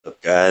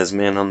Guys,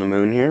 Man on the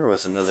Moon here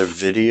with another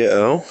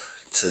video.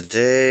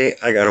 Today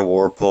I got a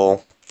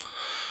Warple.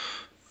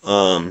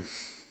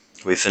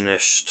 We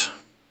finished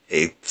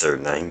 8th or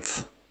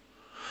 9th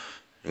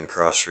in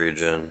cross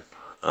region.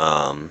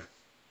 And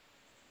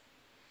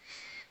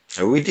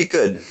we did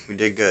good. We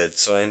did good.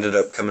 So I ended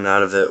up coming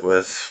out of it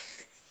with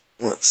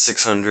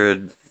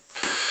 600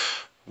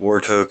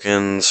 war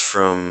tokens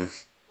from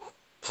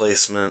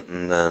placement,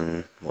 and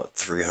then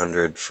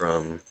 300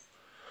 from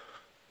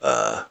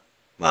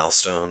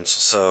milestones.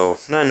 So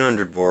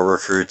 900 war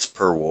recruits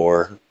per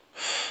war.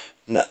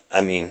 No,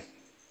 I mean,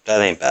 that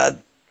ain't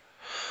bad.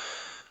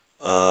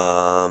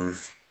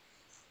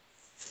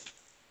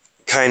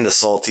 Kind of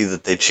salty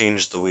that they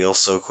changed the wheel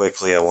so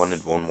quickly. I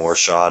wanted one more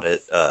shot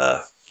at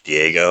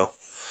Diego.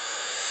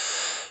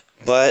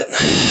 But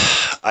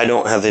I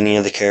don't have any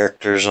of the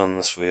characters on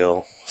this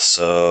wheel,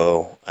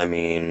 so, I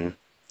mean,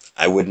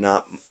 I would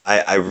not...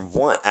 I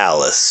want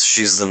Alice.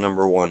 She's the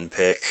 #1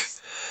 pick.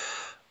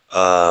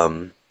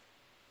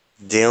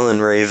 Dale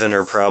and Raven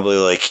are probably,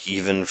 like,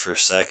 even for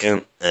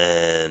second,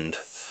 and...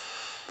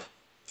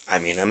 I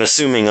mean, I'm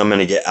assuming I'm going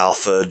to get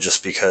Alpha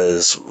just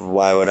because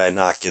why would I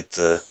not get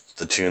the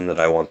toon that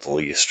I want the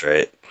least,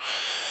 right?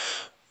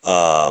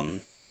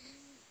 I'm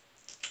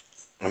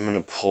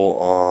going to pull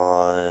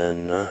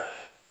on...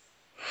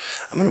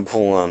 I'm going to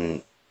pull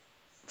on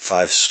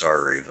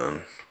 5-star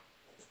Raven.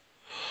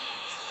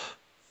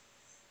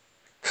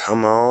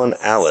 Come on,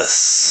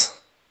 Alice.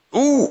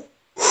 Ooh!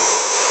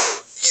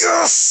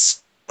 Yes!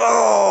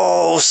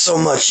 Oh, so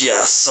much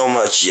yes, so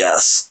much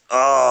yes.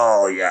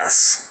 Oh,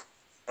 yes.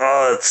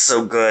 Oh, it's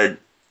so good.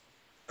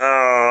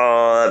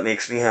 Oh, that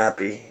makes me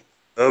happy.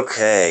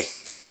 Okay.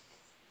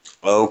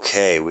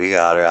 Okay, we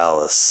got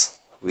Alice.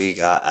 We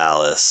got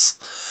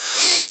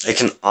Alice. I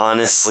can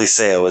honestly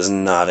say I was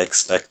not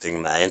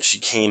expecting that. And she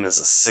came as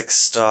a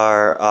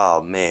 6-star.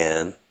 Oh,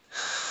 man.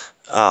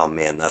 Oh,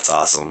 man, that's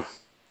awesome.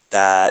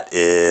 That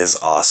is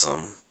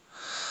awesome.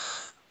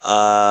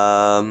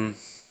 I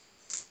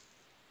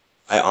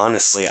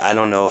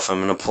don't know if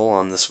I'm going to pull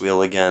on this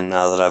wheel again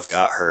now that I've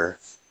got her.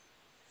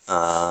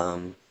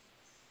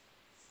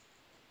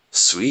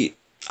 Sweet.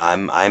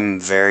 I'm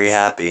very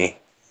happy.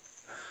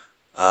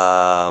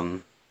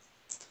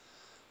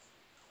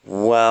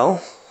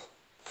 Well,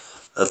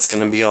 that's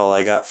gonna be all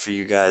I got for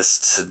you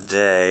guys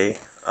today.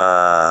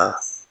 Let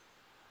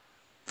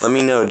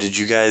me know, did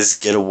you guys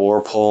get a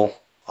war pull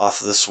off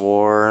this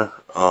war?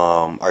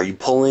 Are you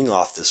pulling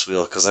off this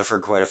wheel? Because I've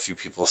heard quite a few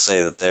people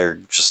say that they're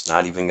just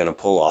not even gonna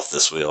pull off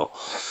this wheel.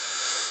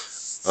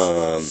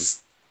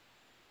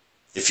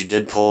 If you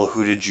did pull,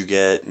 who did you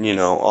get? You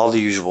know, all the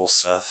usual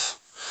stuff.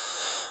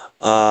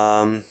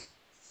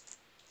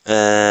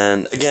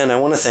 And again, I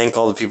want to thank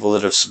all the people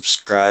that have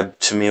subscribed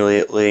to me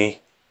lately.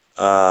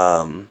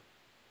 I've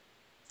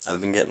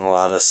been getting a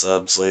lot of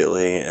subs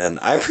lately, and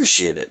I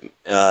appreciate it.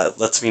 It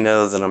lets me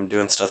know that I'm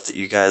doing stuff that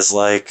you guys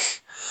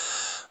like.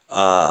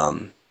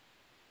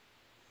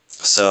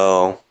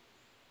 So,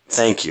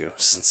 thank you,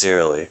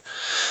 sincerely.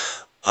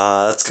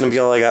 That's going to be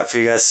all I got for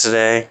you guys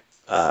today.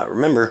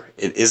 Remember,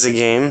 it is a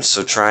game,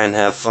 so try and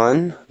have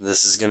fun.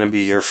 This is going to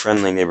be your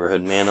friendly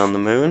neighborhood man on the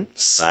moon,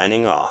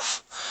 signing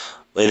off.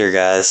 Later,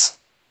 guys.